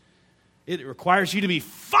 burning. It requires you to be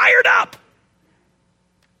fired up,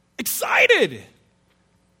 excited.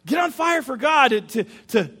 Get on fire for God to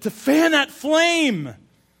fan that flame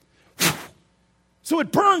so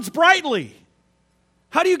it burns brightly.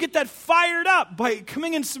 How do you get that fired up? By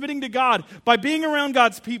coming and submitting to God, by being around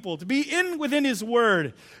God's people, to be within His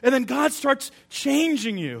Word. And then God starts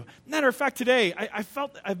changing you. Matter of fact, today,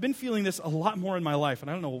 I've been feeling this a lot more in my life.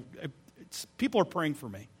 And I don't know, people are praying for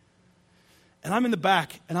me. And I'm in the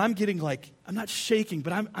back, and I'm getting like, I'm not shaking,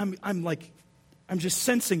 but I'm just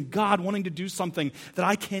sensing God wanting to do something that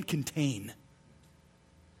I can't contain.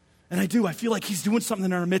 And I do. I feel like He's doing something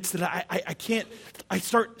in our midst that I can't. I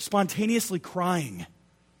start spontaneously crying.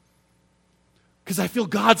 Because I feel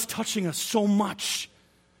God's touching us so much.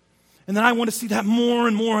 And then I want to see that more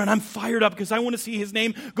and more, and I'm fired up because I want to see His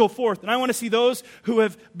name go forth. And I want to see those who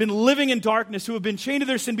have been living in darkness, who have been chained to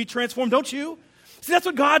their sin, be transformed. Don't you? See, that's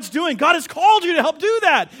what God's doing. God has called you to help do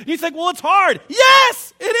that. And you think, well, it's hard.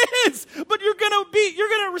 Yes, it is. But you're going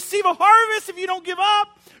to receive a harvest if you don't give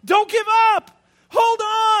up. Don't give up. Hold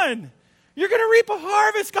on. You're going to reap a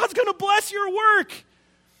harvest. God's going to bless your work.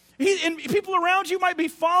 And people around you might be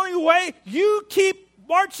falling away. You keep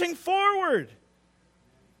marching forward.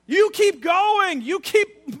 You keep going. You keep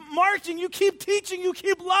marching. You keep teaching. You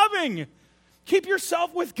keep loving. Keep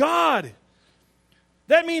yourself with God.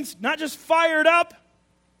 That means not just fired up,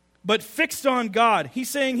 but fixed on God. He's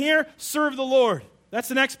saying here, serve the Lord. That's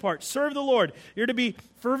the next part. Serve the Lord. You're to be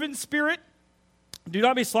fervent in spirit. Do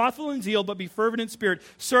not be slothful in zeal, but be fervent in spirit.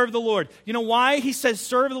 Serve the Lord. You know why he says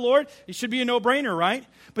serve the Lord? It should be a no-brainer, right?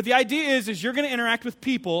 But the idea is you're going to interact with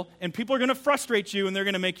people, and people are going to frustrate you, and they're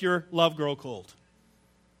going to make your love grow cold.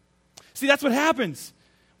 See, that's what happens.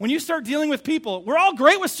 When you start dealing with people, we're all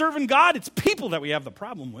great with serving God. It's people that we have the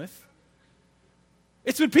problem with.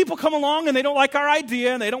 It's when people come along and they don't like our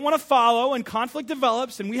idea and they don't want to follow and conflict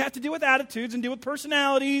develops and we have to deal with attitudes and deal with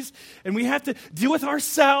personalities and we have to deal with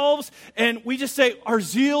ourselves and we just say our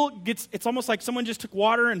zeal it's almost like someone just took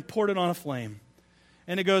water and poured it on a flame.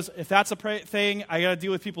 And it goes, if that's a thing, I got to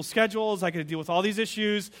deal with people's schedules, I got to deal with all these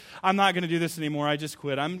issues, I'm not going to do this anymore, I just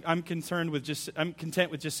quit. I'm content with just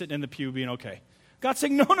sitting in the pew being okay. God's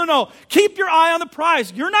saying, no, keep your eye on the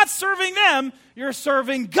prize. You're not serving them, you're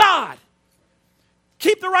serving God.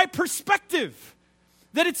 Keep the right perspective,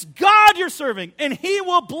 that it's God you're serving, and He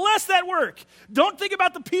will bless that work. Don't think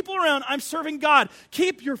about the people around. I'm serving God.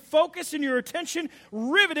 Keep your focus and your attention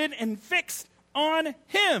riveted and fixed on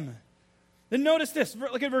Him. Then notice this.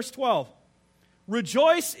 Look at verse 12.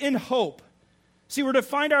 Rejoice in hope. See, we're to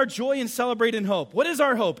find our joy and celebrate in hope. What is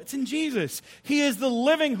our hope? It's in Jesus. He is the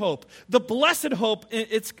living hope, the blessed hope.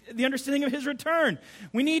 It's the understanding of His return.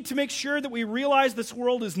 We need to make sure that we realize this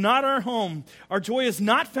world is not our home. Our joy is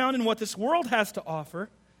not found in what this world has to offer.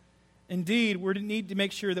 Indeed, we need to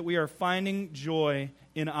make sure that we are finding joy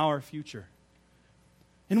in our future.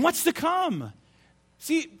 And what's to come?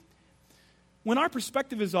 See, when our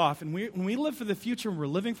perspective is off and when we live for the future and we're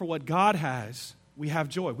living for what God has, we have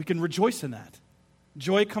joy. We can rejoice in that.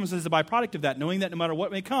 Joy comes as a byproduct of that, knowing that no matter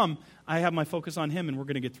what may come, I have my focus on Him and we're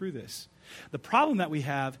going to get through this. The problem that we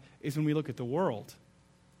have is when we look at the world.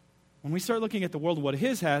 When we start looking at the world and what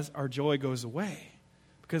His has, our joy goes away.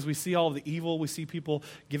 Because we see all of the evil, we see people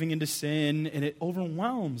giving into sin, and it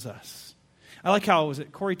overwhelms us. I like how,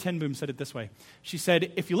 Corrie ten Boom said it this way. She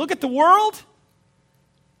said, if you look at the world,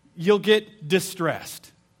 you'll get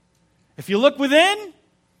distressed. If you look within,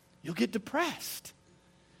 you'll get depressed.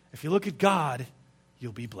 If you look at God,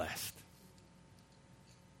 you'll be blessed.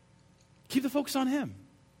 Keep the focus on Him.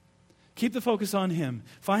 Keep the focus on Him.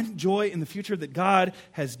 Find joy in the future that God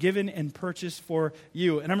has given and purchased for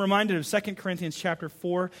you. And I'm reminded of 2 Corinthians chapter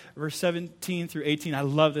 4, verse 17 through 18. I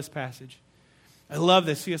love this passage. I love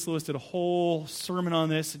this. C.S. Lewis did a whole sermon on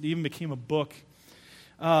this. It even became a book.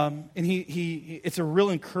 And it's a real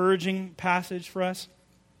encouraging passage for us.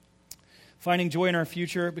 Finding joy in our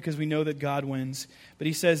future because we know that God wins. But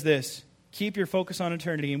he says this, keep your focus on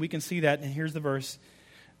eternity. And we can see that, and here's the verse.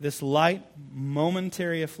 This light,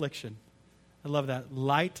 momentary affliction. I love that.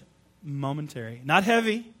 Light, momentary. Not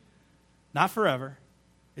heavy, not forever.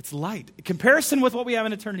 It's light. In comparison with what we have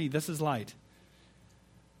in eternity, this is light.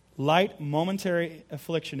 Light, momentary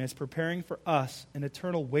affliction is preparing for us an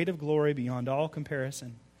eternal weight of glory beyond all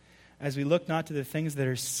comparison as we look not to the things that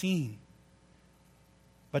are seen,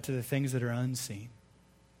 but to the things that are unseen.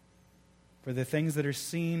 For the things that are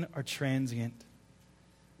seen are transient,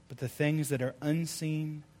 but the things that are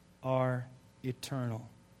unseen are eternal.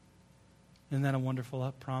 Isn't that a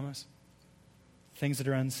wonderful promise? Things that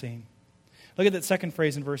are unseen. Look at that second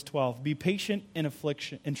phrase in verse 12. Be patient in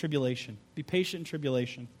affliction, in tribulation. Be patient in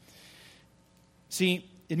tribulation. See,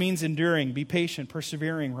 it means enduring, be patient,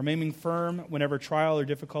 persevering, remaining firm whenever trial or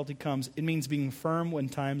difficulty comes. It means being firm when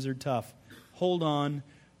times are tough. Hold on.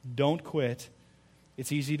 Don't quit.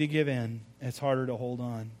 It's easy to give in. It's harder to hold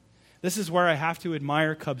on. This is where I have to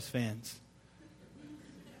admire Cubs fans.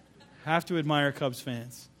 Have to admire Cubs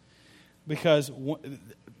fans. Because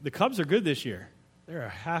the Cubs are good this year. They're a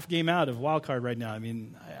half game out of wild card right now. I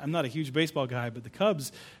mean, I'm not a huge baseball guy, but the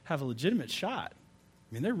Cubs have a legitimate shot.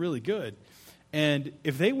 I mean, they're really good. And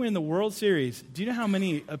if they win the World Series, do you know how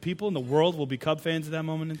many people in the world will be Cub fans at that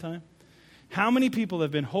moment in time? How many people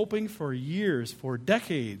have been hoping for years, for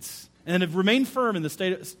decades, and have remained firm in the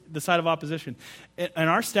side of opposition? And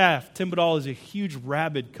our staff, Tim Badal, is a huge,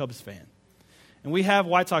 rabid Cubs fan. And we have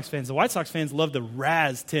White Sox fans. The White Sox fans love to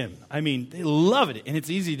razz Tim. I mean, they love it, and it's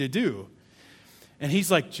easy to do. And he's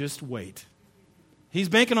like, just wait. He's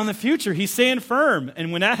banking on the future. He's staying firm.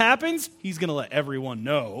 And when that happens, he's going to let everyone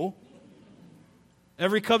know.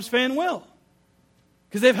 Every Cubs fan will.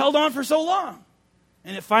 Because they've held on for so long.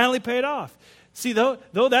 And it finally paid off. See, though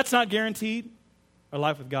that's not guaranteed, our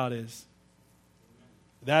life with God is.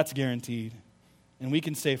 That's guaranteed. And we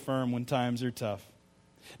can stay firm when times are tough.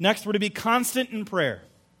 Next, we're to be constant in prayer.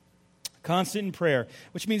 Constant in prayer,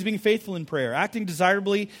 which means being faithful in prayer. Acting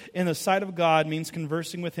desirably in the sight of God means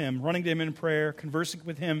conversing with Him, running to Him in prayer, conversing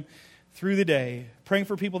with Him through the day, praying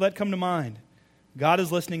for people that come to mind. God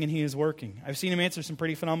is listening and He is working. I've seen Him answer some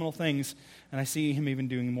pretty phenomenal things, and I see Him even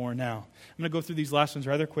doing more now. I'm going to go through these last ones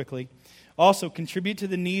rather quickly. Also, contribute to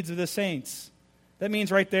the needs of the saints. That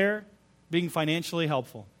means right there, being financially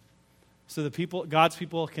helpful. So the people, God's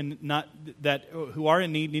people who are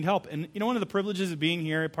in need help. And you know, one of the privileges of being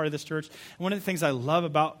here, part of this church, and one of the things I love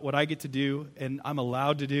about what I get to do and I'm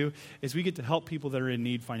allowed to do is we get to help people that are in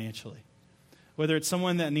need financially. Whether it's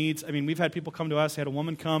someone that needs, we've had people come to us. We had a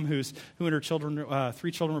woman come who and her children,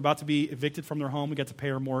 3 children were about to be evicted from their home. We got to pay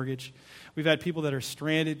her mortgage. We've had people that are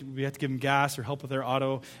stranded. We have to give them gas or help with their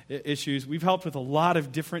auto issues. We've helped with a lot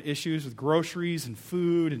of different issues with groceries and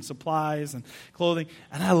food and supplies and clothing.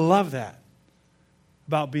 And I love that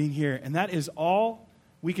about being here. And that is all,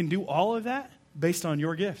 we can do all of that based on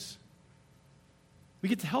your gifts. We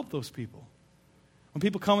get to help those people. When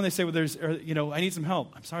people come and they say, I need some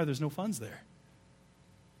help. I'm sorry, there's no funds there.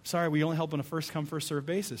 Sorry, we only help on a first-come, first-served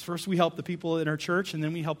basis. First, we help the people in our church, and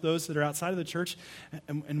then we help those that are outside of the church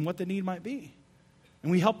and what the need might be.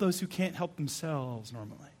 And we help those who can't help themselves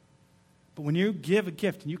normally. But when you give a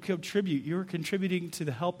gift and you contribute, you're contributing to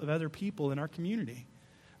the help of other people in our community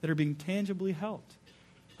that are being tangibly helped.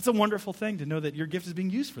 It's a wonderful thing to know that your gift is being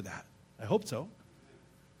used for that. I hope so.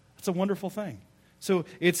 It's a wonderful thing. So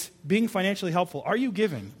it's being financially helpful. Are you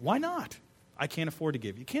giving? Why not? I can't afford to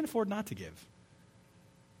give. You can't afford not to give.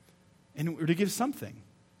 And we're to give something.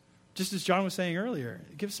 Just as John was saying earlier,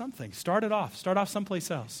 give something. Start it off. Start off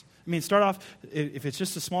someplace else. Start off, if it's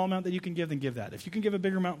just a small amount that you can give, then give that. If you can give a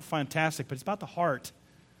bigger amount, fantastic. But it's about the heart.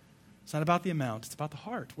 It's not about the amount. It's about the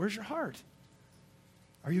heart. Where's your heart?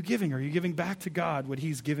 Are you giving? Are you giving back to God what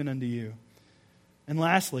He's given unto you? And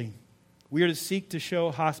lastly, we are to seek to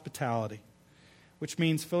show hospitality, which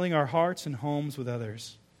means filling our hearts and homes with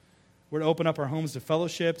others. We're to open up our homes to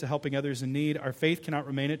fellowship, to helping others in need. Our faith cannot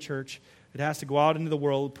remain at church. It has to go out into the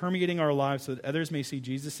world, permeating our lives so that others may see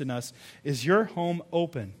Jesus in us. Is your home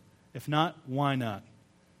open? If not, why not?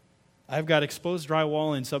 I've got exposed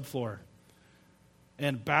drywall in subfloor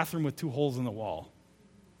and a bathroom with 2 holes in the wall.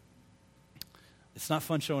 It's not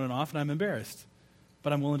fun showing it off, and I'm embarrassed.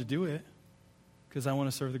 But I'm willing to do it because I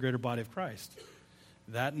want to serve the greater body of Christ.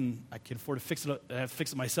 That, and I can afford to fix it. I have to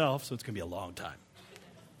fix it myself, so it's going to be a long time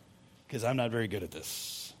because I'm not very good at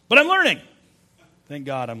this. But I'm learning. Thank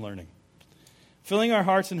God I'm learning. Filling our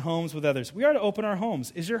hearts and homes with others. We are to open our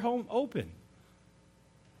homes. Is your home open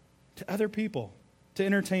to other people, to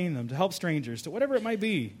entertain them, to help strangers, to whatever it might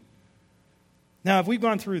be? Now, if we've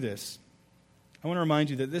gone through this, I want to remind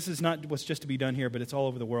you that this is not what's just to be done here, but it's all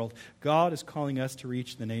over the world. God is calling us to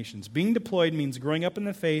reach the nations. Being deployed means growing up in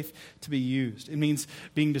the faith to be used. It means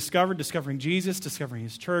being discovered, discovering Jesus, discovering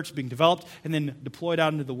His church, being developed, and then deployed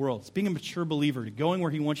out into the world. It's being a mature believer, going where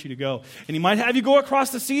He wants you to go. And He might have you go across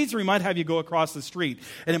the seas, or He might have you go across the street.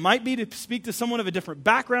 And it might be to speak to someone of a different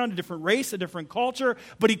background, a different race, a different culture,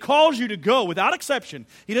 but He calls you to go without exception.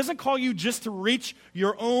 He doesn't call you just to reach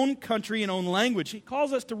your own country and own language. He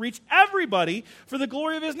calls us to reach everybody for the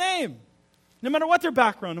glory of His name. No matter what their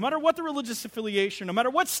background, no matter what their religious affiliation, no matter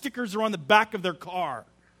what stickers are on the back of their car,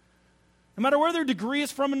 no matter where their degree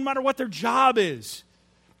is from, and no matter what their job is,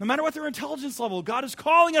 no matter what their intelligence level, God is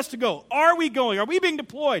calling us to go. Are we going? Are we being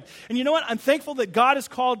deployed? And you know what? I'm thankful that God has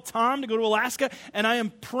called Tom to go to Alaska, and I am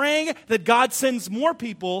praying that God sends more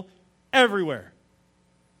people everywhere.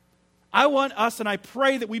 I want us, and I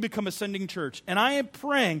pray that we become a sending church. And I am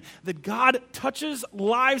praying that God touches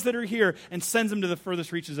lives that are here and sends them to the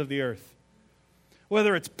furthest reaches of the earth.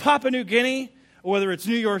 Whether it's Papua New Guinea or whether it's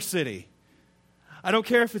New York City. I don't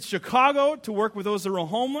care if it's Chicago to work with those that are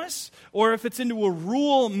homeless or if it's into a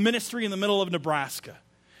rural ministry in the middle of Nebraska.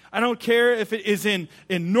 I don't care if it is in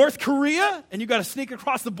North Korea and you've got to sneak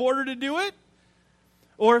across the border to do it.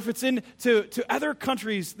 Or if it's to other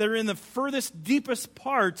countries that are in the furthest, deepest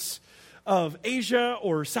parts of Asia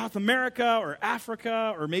or South America or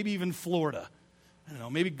Africa or maybe even Florida. I don't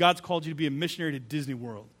know, maybe God's called you to be a missionary to Disney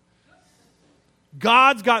World.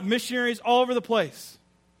 God's got missionaries all over the place.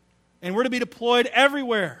 And we're to be deployed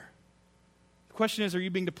everywhere. The question is, are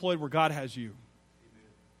you being deployed where God has you?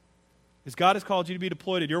 Because God has called you to be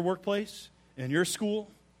deployed at your workplace, in your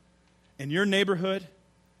school, in your neighborhood.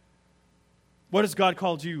 What has God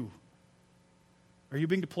called you? Are you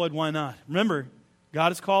being deployed? Why not? Remember, God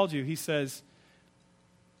has called you. He says,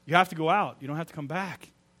 you have to go out. You don't have to come back.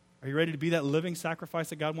 Are you ready to be that living sacrifice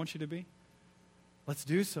that God wants you to be? Let's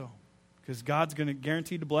do so, because God's going to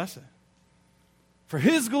guarantee to bless it. For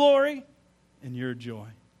His glory and your joy.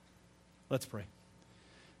 Let's pray.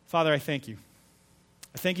 Father, I thank you.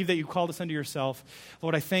 I thank you that you called us unto yourself.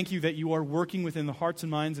 Lord, I thank you that you are working within the hearts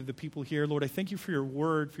and minds of the people here. Lord, I thank you for your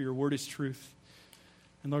word is truth.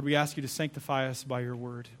 And Lord, we ask you to sanctify us by your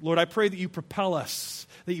word. Lord, I pray that you propel us,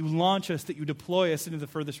 that you launch us, that you deploy us into the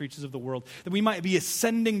furthest reaches of the world, that we might be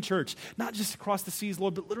ascending church, not just across the seas,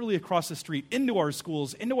 Lord, but literally across the street, into our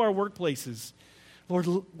schools, into our workplaces. Lord,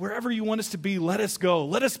 wherever you want us to be, let us go.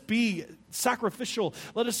 Let us be sacrificial.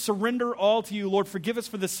 Let us surrender all to you. Lord, forgive us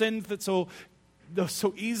for the sins that so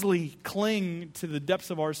easily cling to the depths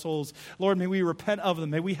of our souls. Lord, may we repent of them.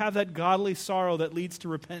 May we have that godly sorrow that leads to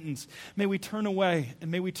repentance. May we turn away, and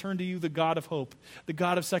may we turn to you, the God of hope, the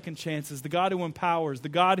God of second chances, the God who empowers, the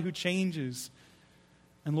God who changes.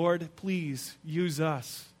 And Lord, please use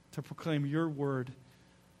us to proclaim your word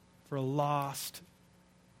for a lost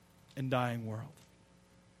and dying world.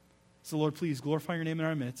 So Lord, please glorify your name in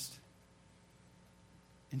our midst.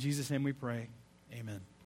 In Jesus' name we pray. Amen.